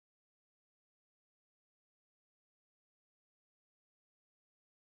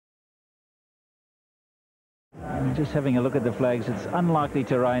Just having a look at the flags, it's unlikely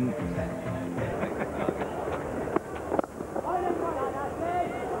to rain.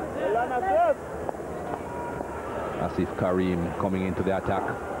 Aasif, Karim coming into the attack.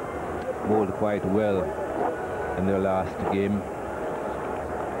 Bowled quite well in their last game.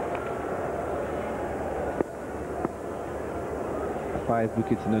 Five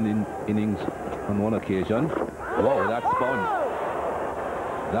wickets in an innings on one occasion. Whoa, that spun.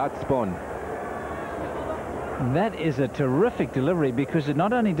 That spun. That is a terrific delivery, because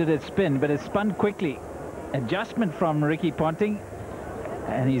not only did it spin, but it spun quickly. Adjustment from Ricky Ponting,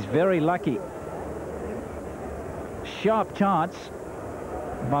 and he's very lucky. Sharp chance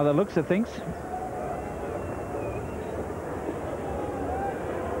by the looks of things.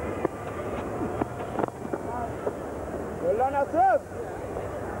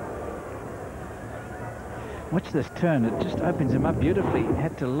 Watch this turn, it just opens him up beautifully.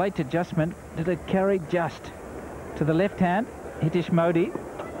 Had to late adjustment. Did it carry just to the left hand? Hitesh Modi.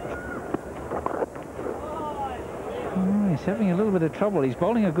 Oh, he's having a little bit of trouble. He's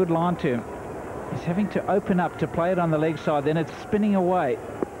bowling a good line to him. He's having to open up to play it on the leg side, then it's spinning away.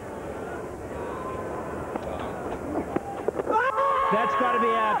 That's got to be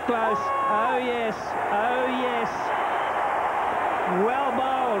out close. Oh yes, oh yes. Well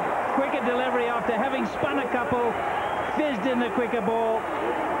bowled. Quicker delivery after having spun a couple. Fizzed in the quicker ball.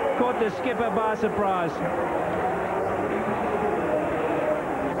 Caught the skipper by surprise.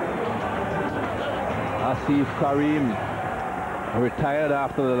 Aasif Karim, retired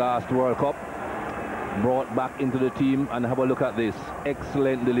after the last World Cup, brought back into the team, and have a look at this.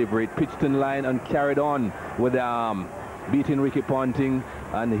 Excellent delivery. Pitched in line and carried on with the arm, beating Ricky Ponting,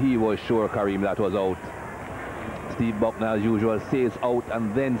 and he was sure, Karim, that was out. Steve Bucknell, as usual, says out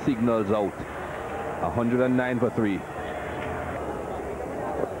and then signals out. 109 for 3.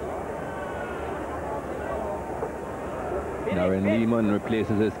 Darren Lehman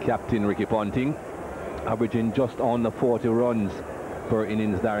replaces his captain, Ricky Ponting, averaging just under 40 runs per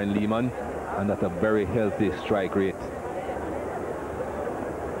innings, Darren Lehman, and that's a very healthy strike rate.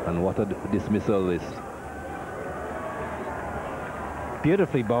 And what a dismissal this.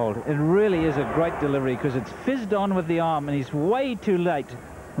 Beautifully bowled. It really is a great delivery, because it's fizzed on with the arm, and he's way too late.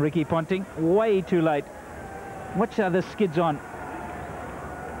 Ricky Ponting, way too late. Watch how this skids on.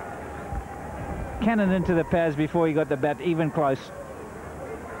 Cannon into the pads before he got the bat even close.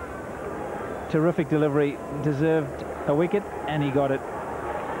 Terrific delivery. Deserved a wicket, and he got it.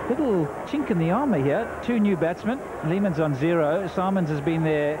 Little chink in the armour here. Two new batsmen. Lehman's on 0. Simons has been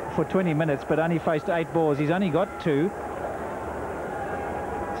there for 20 minutes, but only faced 8 balls. He's only got 2.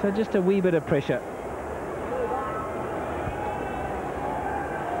 So just a wee bit of pressure.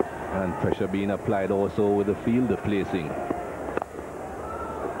 And pressure being applied also with the fielder placing.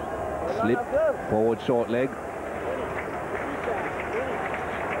 Slip, forward short leg.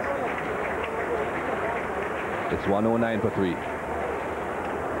 It's 109 for 3.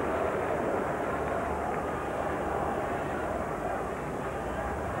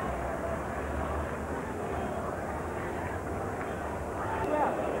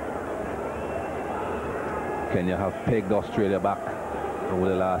 Kenya have pegged Australia back over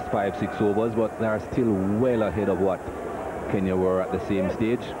the last 5-6 overs, but they are still well ahead of what Kenya were at the same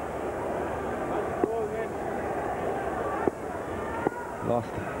stage. Lost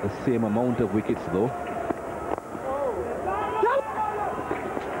the same amount of wickets though.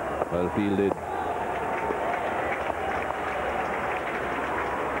 Well fielded.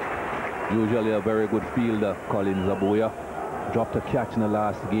 Usually a very good fielder, Colin Zaboya. Dropped a catch in the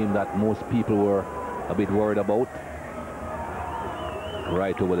last game that most people were a bit worried about.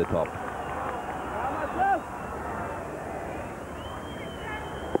 Right over the top.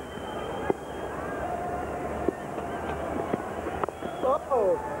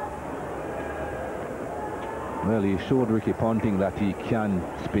 Well, he showed Ricky Ponting that he can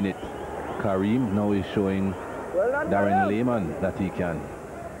spin it. Karim, now he's showing Darren Lehman that he can.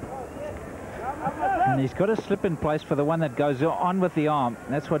 And he's got to slip in place for the one that goes on with the arm.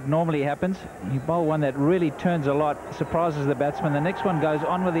 That's what normally happens. You bowl one that really turns a lot, surprises the batsman. The next one goes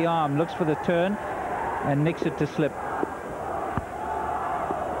on with the arm, looks for the turn, and nicks it to slip.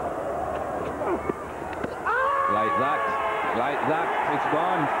 Like that, it's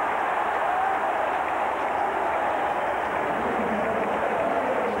gone.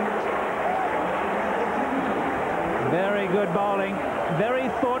 Very good bowling, very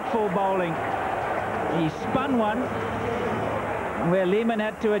thoughtful bowling. He spun one where Lehman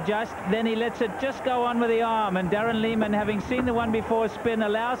had to adjust, then he lets it just go on with the arm, and Darren Lehman, having seen the one before spin,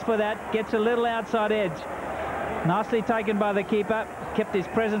 allows for that, gets a little outside edge. Nicely taken by the keeper, kept his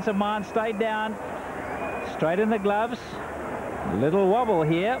presence of mind, stayed down, Straight in the gloves. Little wobble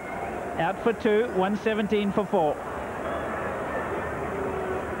here. Out for 2, 117 for 4.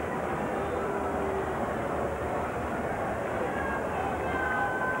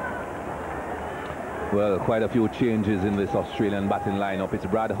 Well, quite a few changes in this Australian batting lineup. It's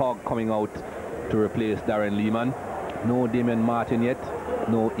Brad Hogg coming out to replace Darren Lehman. No Damien Martin yet.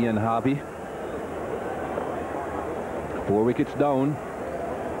 No Ian Harvey. 4 wickets down.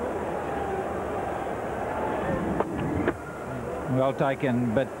 Well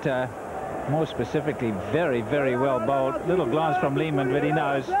taken, but more specifically, very, very well bowled. Little glance from Lehman, but he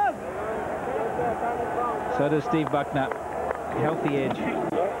knows. So does Steve Buckner. Healthy edge.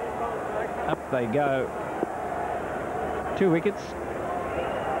 Up they go. 2 wickets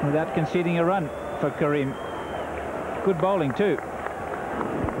without conceding a run for Karim. Good bowling too.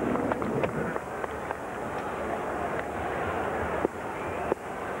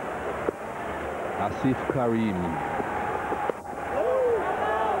 Aasif Karim.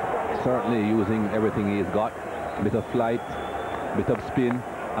 Certainly using everything he's got. A bit of flight, bit of spin,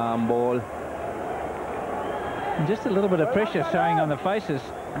 arm ball. And just a little bit of pressure showing on the faces.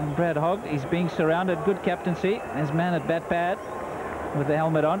 And Brad Hogg, he's being surrounded. Good captaincy. There's a man at bat pad with the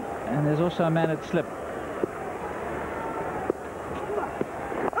helmet on. And there's also a man at slip.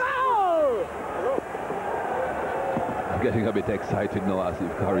 I'm getting a bit excited now,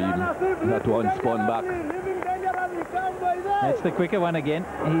 Aasif Karim. That one spun back. That's the quicker one again.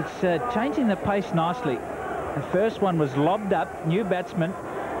 He's changing the pace nicely. The first one was lobbed up, new batsman,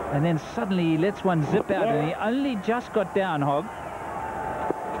 and then suddenly he lets one zip out, and he only just got down, Hogg.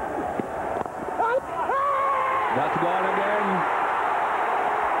 That's gone again.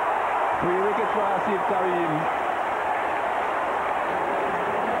 3 wickets for Aasif Karim.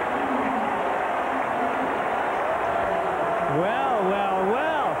 Well, well,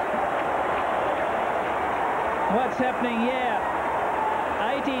 well. What's happening here?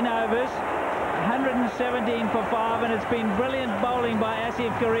 18 overs, 117 for 5, and it's been brilliant bowling by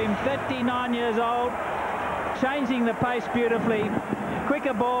Aasif Karim, 39 years old, changing the pace beautifully.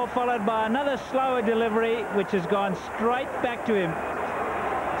 Quicker ball followed by another slower delivery, which has gone straight back to him.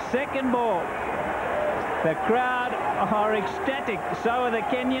 Second ball. The crowd are ecstatic. So are the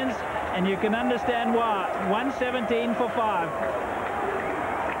Kenyans, and you can understand why. 117 for 5.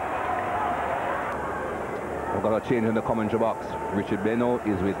 We've got a change in the commentary box. Richard Beno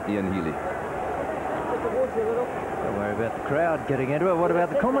is with Ian Healy. Don't worry about the crowd getting into it. What about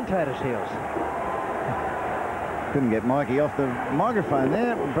the commentators' heels? Couldn't get Mikey off the microphone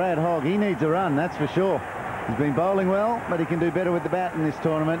there. Brad Hogg, he needs a run, that's for sure. He's been bowling well, but he can do better with the bat in this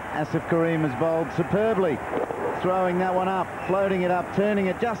tournament. Aasif Karim has bowled superbly, throwing that one up, floating it up, turning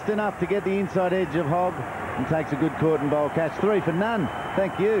it just enough to get the inside edge of Hogg, and takes a good court and bowl catch. 3 for none.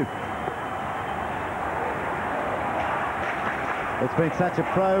 Thank you. It's been such a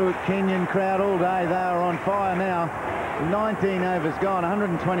pro-Kenyan crowd all day. They are on fire now. 19 overs gone,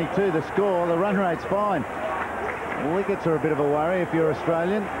 122 the score. The run rate's fine. Wickets are a bit of a worry if you're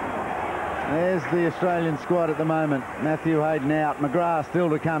Australian. There's the Australian squad at the moment. Matthew Hayden out. McGrath still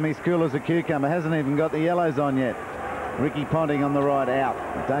to come. He's cool as a cucumber. Hasn't even got the yellows on yet. Ricky Ponting on the right out.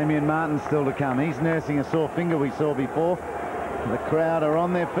 Damien Martin still to come. He's nursing a sore finger we saw before. The crowd are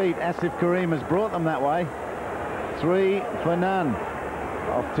on their feet. Aasif Karim has brought them that way. 3 for none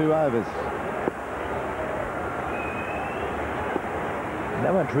off 2 overs.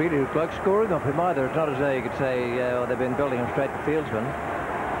 No one's really looked like scoring off him either. It's not as though you could say they've been building him straight to fieldsman.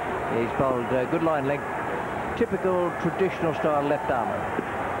 He's bowled good line length, typical traditional style left armour.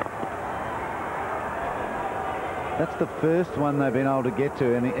 That's the first one they've been able to get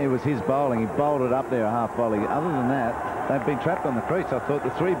to, and it was his bowling. He bowled it up there a half volley. Other than that, they've been trapped on the crease. I thought the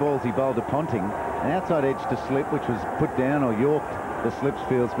 3 balls he bowled to Ponting, an outside edge to slip, which was put down or yorked the slips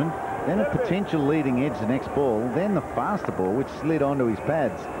fieldsman, then a potential leading edge the next ball, then the faster ball, which slid onto his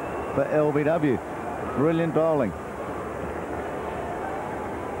pads for LBW. Brilliant bowling.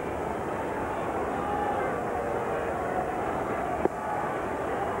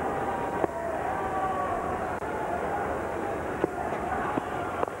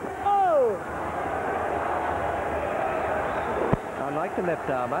 The left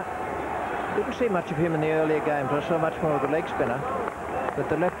armour. Didn't see much of him in the earlier games. I saw much more of the leg spinner. But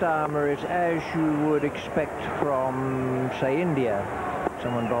the left armour is as you would expect from, say, India.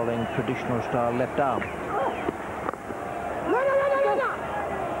 Someone bowling traditional style left arm.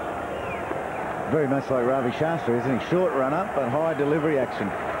 Very much like Ravi Shastri, isn't he? Short run up, but high delivery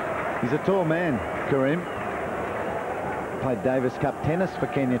action. He's a tall man, Karim. Played Davis Cup tennis for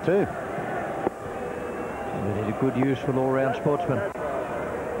Kenya too. But he's a good, useful all-round sportsman.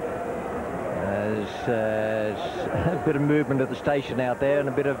 There's a bit of movement at the station out there and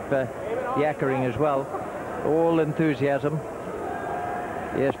a bit of yakkering as well. All enthusiasm.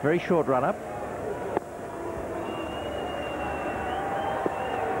 Yes, very short run-up.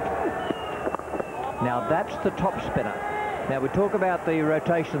 Now that's the top spinner. Now we talk about the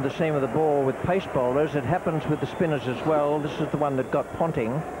rotation of the seam of the ball with pace bowlers. It happens with the spinners as well. This is the one that got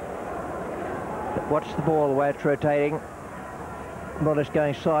Ponting. Watch the ball, the way it's rotating. Well, it's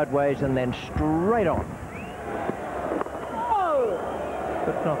going sideways and then straight on.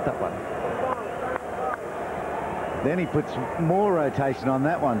 But not that one. Then he puts more rotation on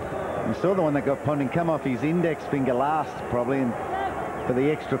that one. You saw the one that got Ponting come off his index finger last, probably, and for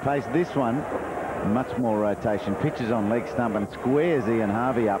the extra pace. This one, much more rotation. Pitches on leg stump and squares Ian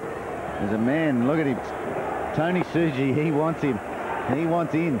Harvey up. There's a man, look at him. Tony Suji, he wants him. He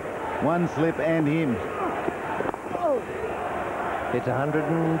wants in. One slip and him. It's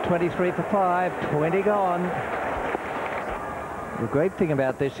 123 for 5, 20 gone. The great thing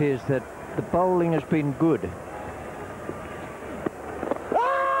about this is that the bowling has been good.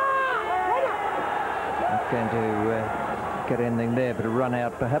 Not going to get anything there, but a run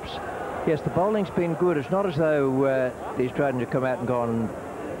out perhaps. Yes, the bowling's been good. It's not as though the Australians have come out and gone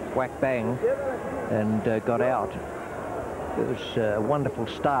whack bang and got out. It was a wonderful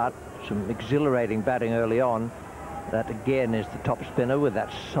start, some exhilarating batting early on. That again is the top spinner with that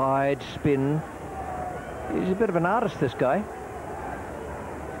side spin. He's a bit of an artist, this guy.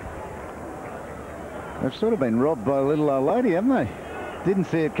 They've sort of been robbed by a little old lady, haven't they? Didn't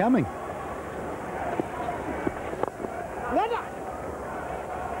see it coming.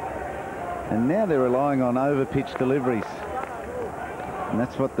 And now they're relying on over-pitch deliveries. And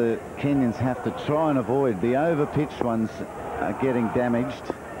that's what the Kenyans have to try and avoid. The over-pitched ones are getting damaged,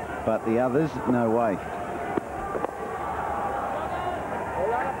 but the others, no way.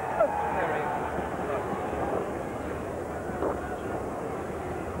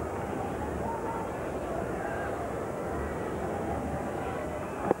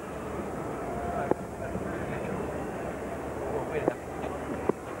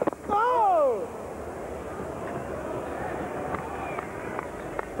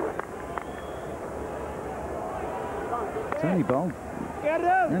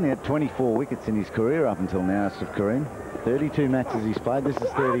 He only had 24 wickets in his career up until now, Aasif Karim. 32 matches he's played. This is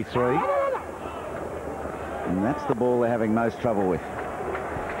 33. And that's the ball they're having most trouble with.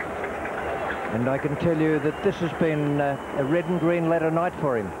 And I can tell you that this has been a red and green letter night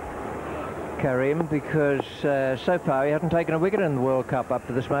for him, Karim, because so far he hasn't taken a wicket in the World Cup up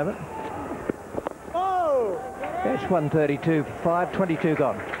to this moment. It's 132 for 5, 22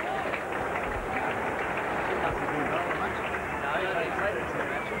 gone.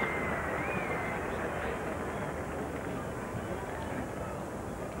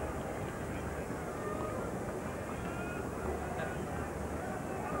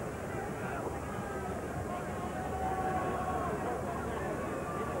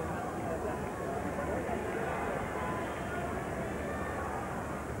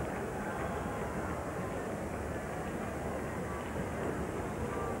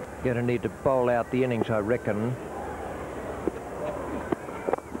 Going to need to bowl out the innings, I reckon.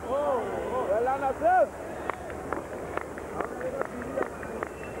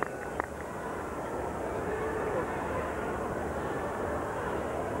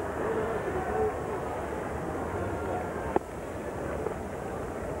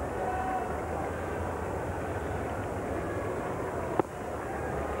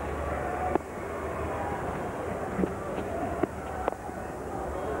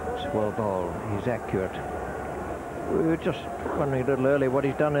 Well bowled. He's accurate. We were just wondering a little earlier what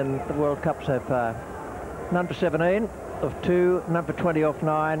he's done in the World Cup so far. None for 17 of 2, none for 20 off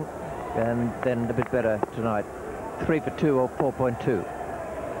 9, and then a bit better tonight. 3 for 2 or 4.2.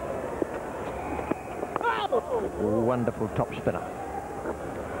 Wonderful top spinner.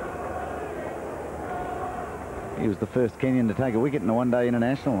 He was the first Kenyan to take a wicket in a one-day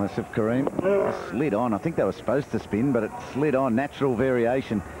international, Aasif Karim. Slid on. I think they were supposed to spin, but it slid on. Natural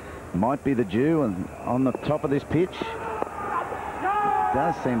variation. Might be the dew, and on the top of this pitch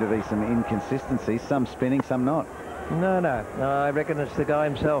does seem to be some inconsistency, some spinning, some not. No, I reckon it's the guy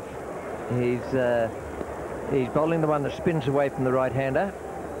himself. He's bowling the one that spins away from the right-hander,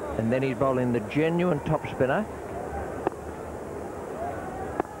 and then he's bowling the genuine top spinner.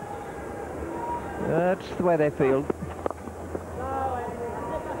 That's the way they feel.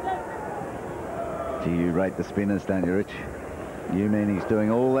 Do you rate the spinners, don't you, Rich? You mean he's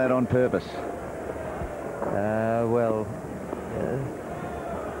doing all that on purpose? Well,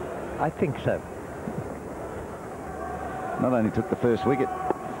 I think so. Not only took the first wicket,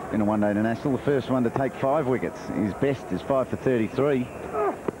 in a one-day international. The first one to take 5 wickets. His best is 5 for 33.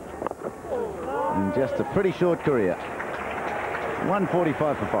 In just a pretty short career.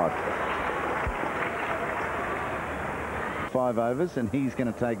 145 for 5. 5 overs, and he's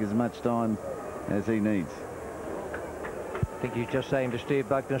going to take as much time as he needs. I think he's just saying to Steve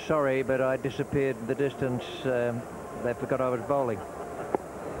Buckner, sorry, but I disappeared in the distance. They forgot I was bowling.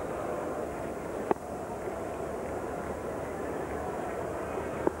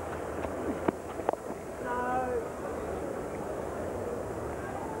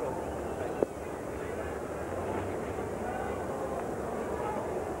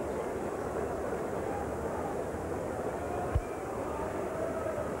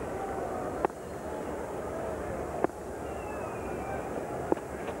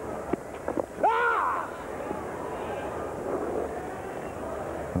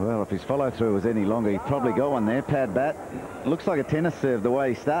 Well, if his follow-through was any longer, he'd probably got one there. Pad bat. Looks like a tennis serve the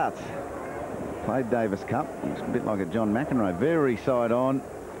way he starts. Played Davis Cup. Looks a bit like a John McEnroe. Very side on.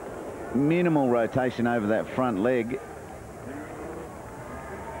 Minimal rotation over that front leg.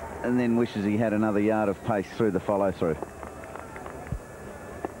 And then wishes he had another yard of pace through the follow-through.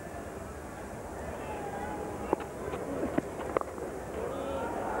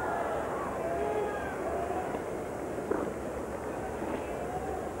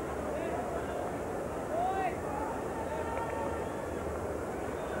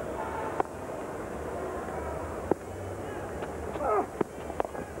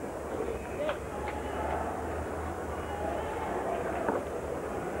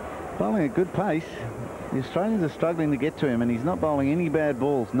 Bowling at good pace. The Australians are struggling to get to him, and he's not bowling any bad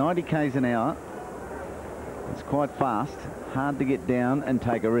balls. 90 k's an hour. It's quite fast. Hard to get down and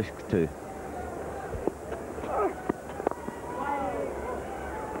take a risk to.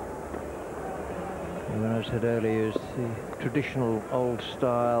 When I said earlier, is the traditional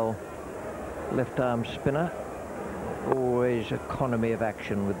old-style left-arm spinner. Always economy of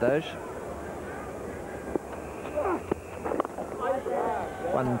action with those.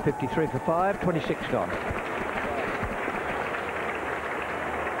 153 for 5, 26 gone.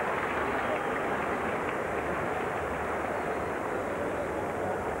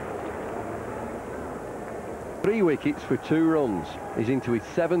 Three wickets for 2 runs. He's into his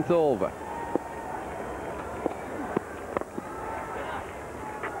 7th over.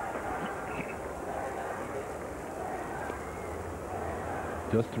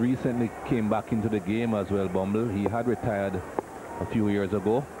 Just recently came back into the game as well, Bumble. He had retired a few years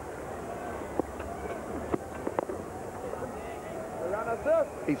ago.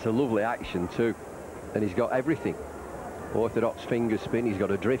 It's a lovely action too, and he's got everything. Orthodox finger spin, he's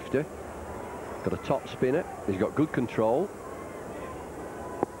got a drifter, got a top spinner, he's got good control,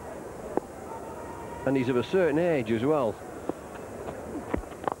 and he's of a certain age as well.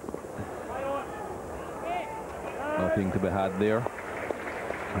 Nothing to be had there.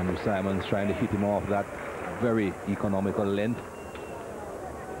 Andrew Symonds trying to hit him off that very economical length.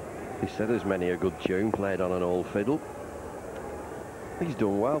 He said there's many a good tune played on an old fiddle. He's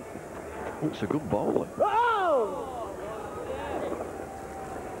done well. Looks a good bowler.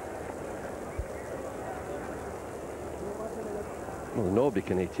 Well, nobody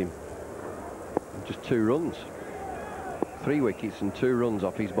can hit him. Just 2 runs. 3 wickets and 2 runs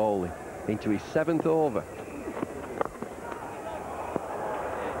off his bowling. Into his 7th over.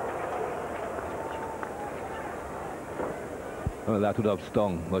 Well, that would have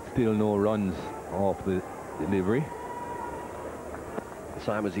stung, but still no runs off the delivery.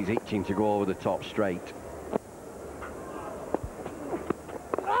 Symonds is itching to go over the top straight.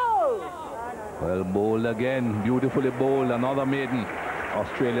 Well, bowled again, beautifully bowled, another maiden.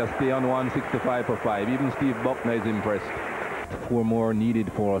 Australia stay on 165 for 5. Even Steve Buckner is impressed. 4 more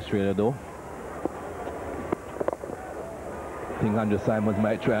needed for Australia though. I think Andrew Symonds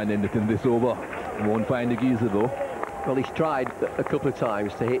might try and end it in this over. Won't find the geezer though. Well, he's tried a couple of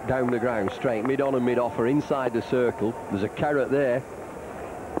times to hit down the ground straight, mid-on and mid-off or inside the circle. There's a carrot there.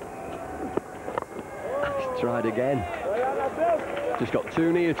 He's tried again. Just got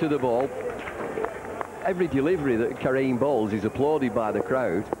too near to the ball. Every delivery that Karim bowls is applauded by the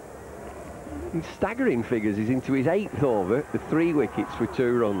crowd. In staggering figures, he's into his 8th over, the 3 wickets for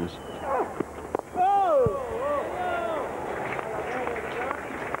 2 runs.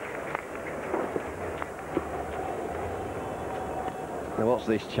 Now what's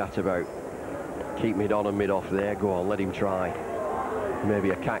this chat about? Keep mid-on and mid-off there. Go on, let him try. Maybe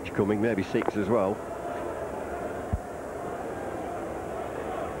a catch coming, maybe 6 as well.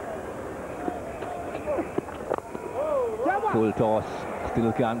 Full toss,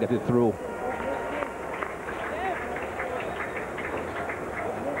 still can't get it through.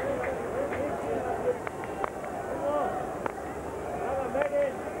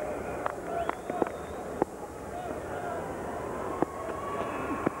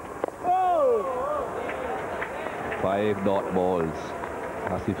 5 dot balls.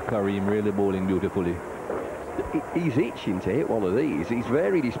 Aasif Karim really bowling beautifully. He's itching to hit one of these. He's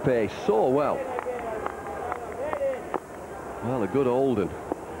varied his pace so well. Well, a good Holden.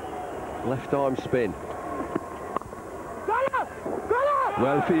 Left arm spin.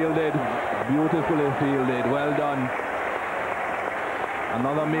 Well fielded, beautifully fielded, well done.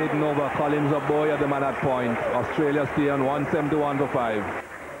 Another maiden over. Collins of boy at the man at point. Australia stay on 171 for 5.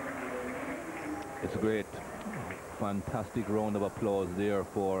 It's great. Fantastic round of applause there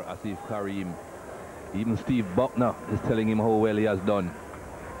for Aasif Karim. Even Steve Buckner is telling him how well he has done.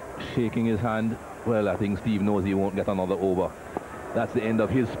 Shaking his hand. Well, I think Steve knows he won't get another over. That's the end of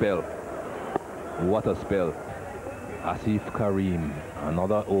his spell. What a spell. Aasif Karim,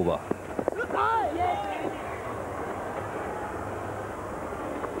 another over.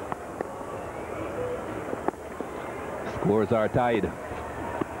 Scores are tied.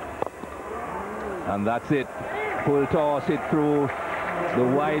 And that's it. Full toss hit through the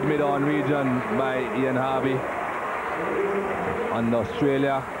wide mid-on region by Ian Harvey. And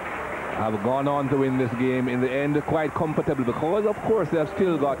Australia have gone on to win this game in the end quite comfortable, because of course they have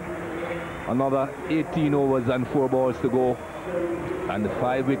still got another 18 overs and 4 balls to go, and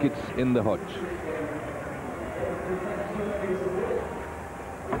 5 wickets in the hutch.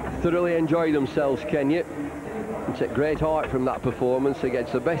 Thoroughly enjoyed themselves, Kenya. And take great heart from that performance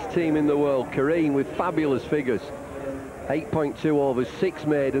against the best team in the world. Karim with fabulous figures. 8.2 overs, 6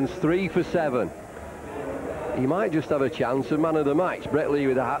 maidens, 3 for 7. He might just have a chance of man of the match. Brett Lee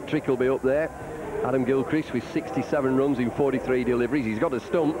with a hat-trick will be up there. Adam Gilchrist with 67 runs in 43 deliveries. He's got a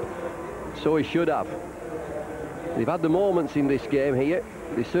stump, so he should have. They've had the moments in this game here.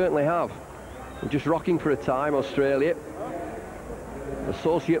 They certainly have. They're just rocking for a time, Australia.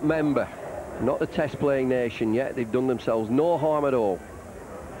 Associate member, not a test-playing nation yet. They've done themselves no harm at all.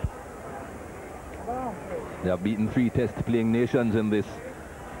 They have beaten 3 test-playing nations in this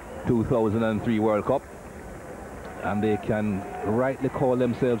 2003 World Cup, and they can rightly call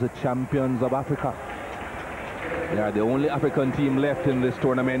themselves the champions of Africa. They are the only African team left in this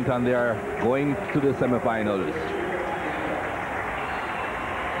tournament, and they are going to the semi-finals.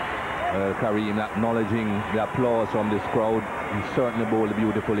 Karim acknowledging the applause from this crowd. He certainly bowled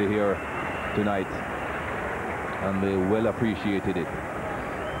beautifully here tonight, and they well appreciated it.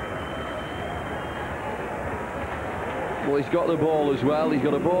 Well, he's got the ball as well. He's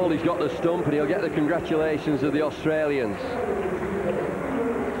got a ball, he's got the stump, and he'll get the congratulations of the Australians.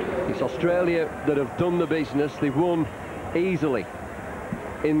 It's Australia that have done the business. They've won easily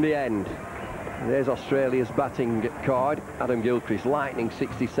in the end. There's Australia's batting card. Adam Gilchrist, lightning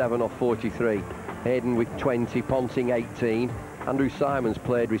 67 off 43. Hayden with 20, Ponting 18. Andrew Simons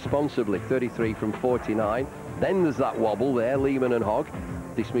played responsibly, 33 from 49. Then there's that wobble there, Lehman and Hogg,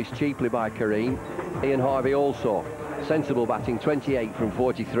 dismissed cheaply by Karim. Ian Harvey also. Sensible batting, 28 from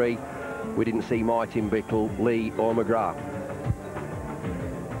 43. We didn't see Martin Bickle, Lee or McGrath.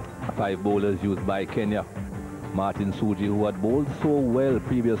 5 bowlers used by Kenya. Martin Suji, who had bowled so well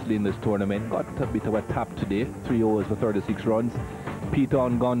previously in this tournament, got a bit of a tap today. 3 overs for 36 runs. Peter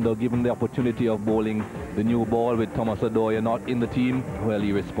Ngondo given the opportunity of bowling the new ball with Thomas Adoya not in the team. Well,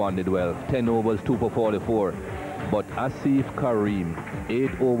 he responded well. 10 overs, 2 for 44. But Aasif Karim,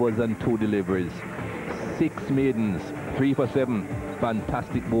 8 overs and 2 deliveries. 6 maidens, 3 for 7.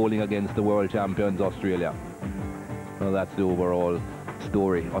 Fantastic bowling against the world champions Australia. Well, that's the overall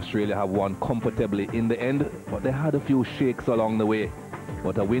story. Australia have won comfortably in the end, but they had a few shakes along the way.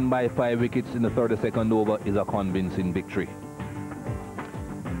 But a win by 5 wickets in the 32nd over is a convincing victory.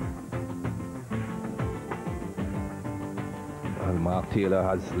 Well, Mark Taylor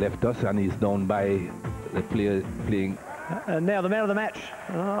has left us, and he's down by the player playing. And now the man of the match.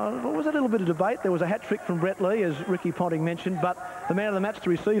 There was a little bit of debate. There was a hat-trick from Brett Lee, as Ricky Ponting mentioned, but the man of the match to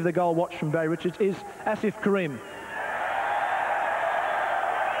receive the goal watch from Barry Richards is Aasif Karim.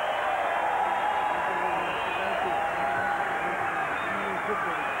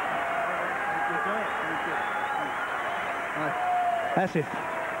 Aasif,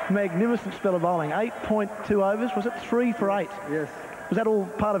 magnificent spell of bowling. 8.2 overs. Was it 3 for 8? Yes. Was that all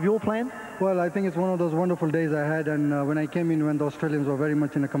part of your plan? Well, I think it's one of those wonderful days I had, and when I came in when the Australians were very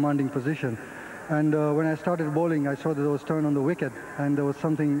much in a commanding position. And when I started bowling, I saw that there was turn on the wicket, and there was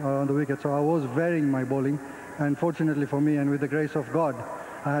something on the wicket. So I was varying my bowling, and fortunately for me, and with the grace of God,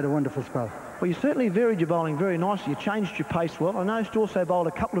 I had a wonderful spell. Well, you certainly varied your bowling very nicely. You changed your pace well. I noticed you also bowled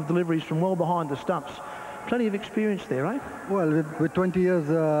a couple of deliveries from well behind the stumps. Plenty of experience there, eh? Well, with 20 years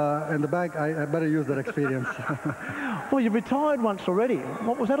in the bag, I better use that experience. Well, you retired once already.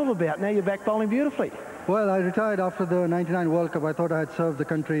 What was that all about? Now you're back bowling beautifully. Well, I retired after the '99 World Cup. I thought I had served the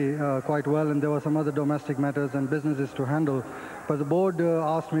country quite well, and there were some other domestic matters and businesses to handle. But the board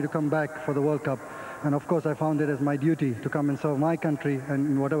asked me to come back for the World Cup. And of course, I found it as my duty to come and serve my country and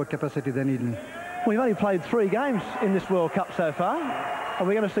in whatever capacity they need me. Well, you've only played 3 games in this World Cup so far. Are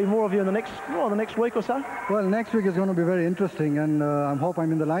we going to see more of you in the next week or so? Well, next week is going to be very interesting, and I hope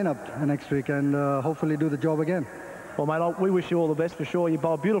I'm in the lineup next week and hopefully do the job again. Well, mate, we wish you all the best for sure. You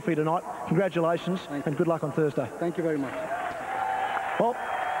bowled beautifully tonight. Congratulations and good luck on Thursday. Thank you very much. Well,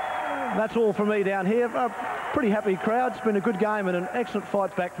 that's all from me down here. A pretty happy crowd. It's been a good game and an excellent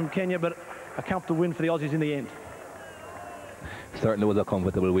fight back from Kenya, but a comfortable win for the Aussies in the end. Certainly was a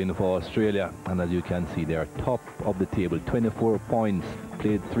comfortable win for Australia, and as you can see, they are top of the table, 24 points,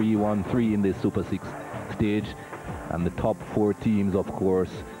 played 3-1-3 in this Super 6 stage, and the top 4 teams, of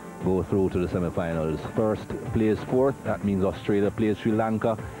course, go through to the semi-finals. First plays 4th, that means Australia plays Sri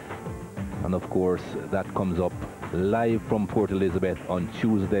Lanka, and of course that comes up live from Port Elizabeth on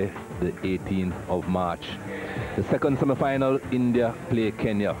Tuesday, the 18th of March. The second semi-final, India play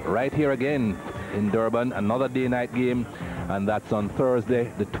Kenya right here again in Durban, another day-night game, and that's on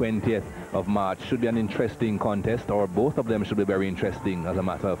Thursday, the 20th of March. Should be an interesting contest, or both of them should be very interesting, as a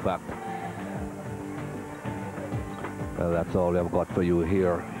matter of fact. Well, that's all I've got for you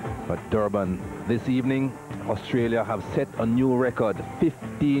here at Durban. This evening, Australia have set a new record,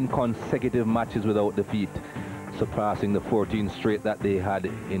 15 consecutive matches without defeat, surpassing the 14 straight that they had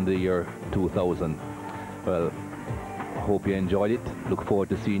in the year 2000. Well, hope you enjoyed it. Look forward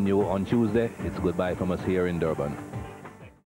to seeing you on Tuesday. It's goodbye from us here in Durban.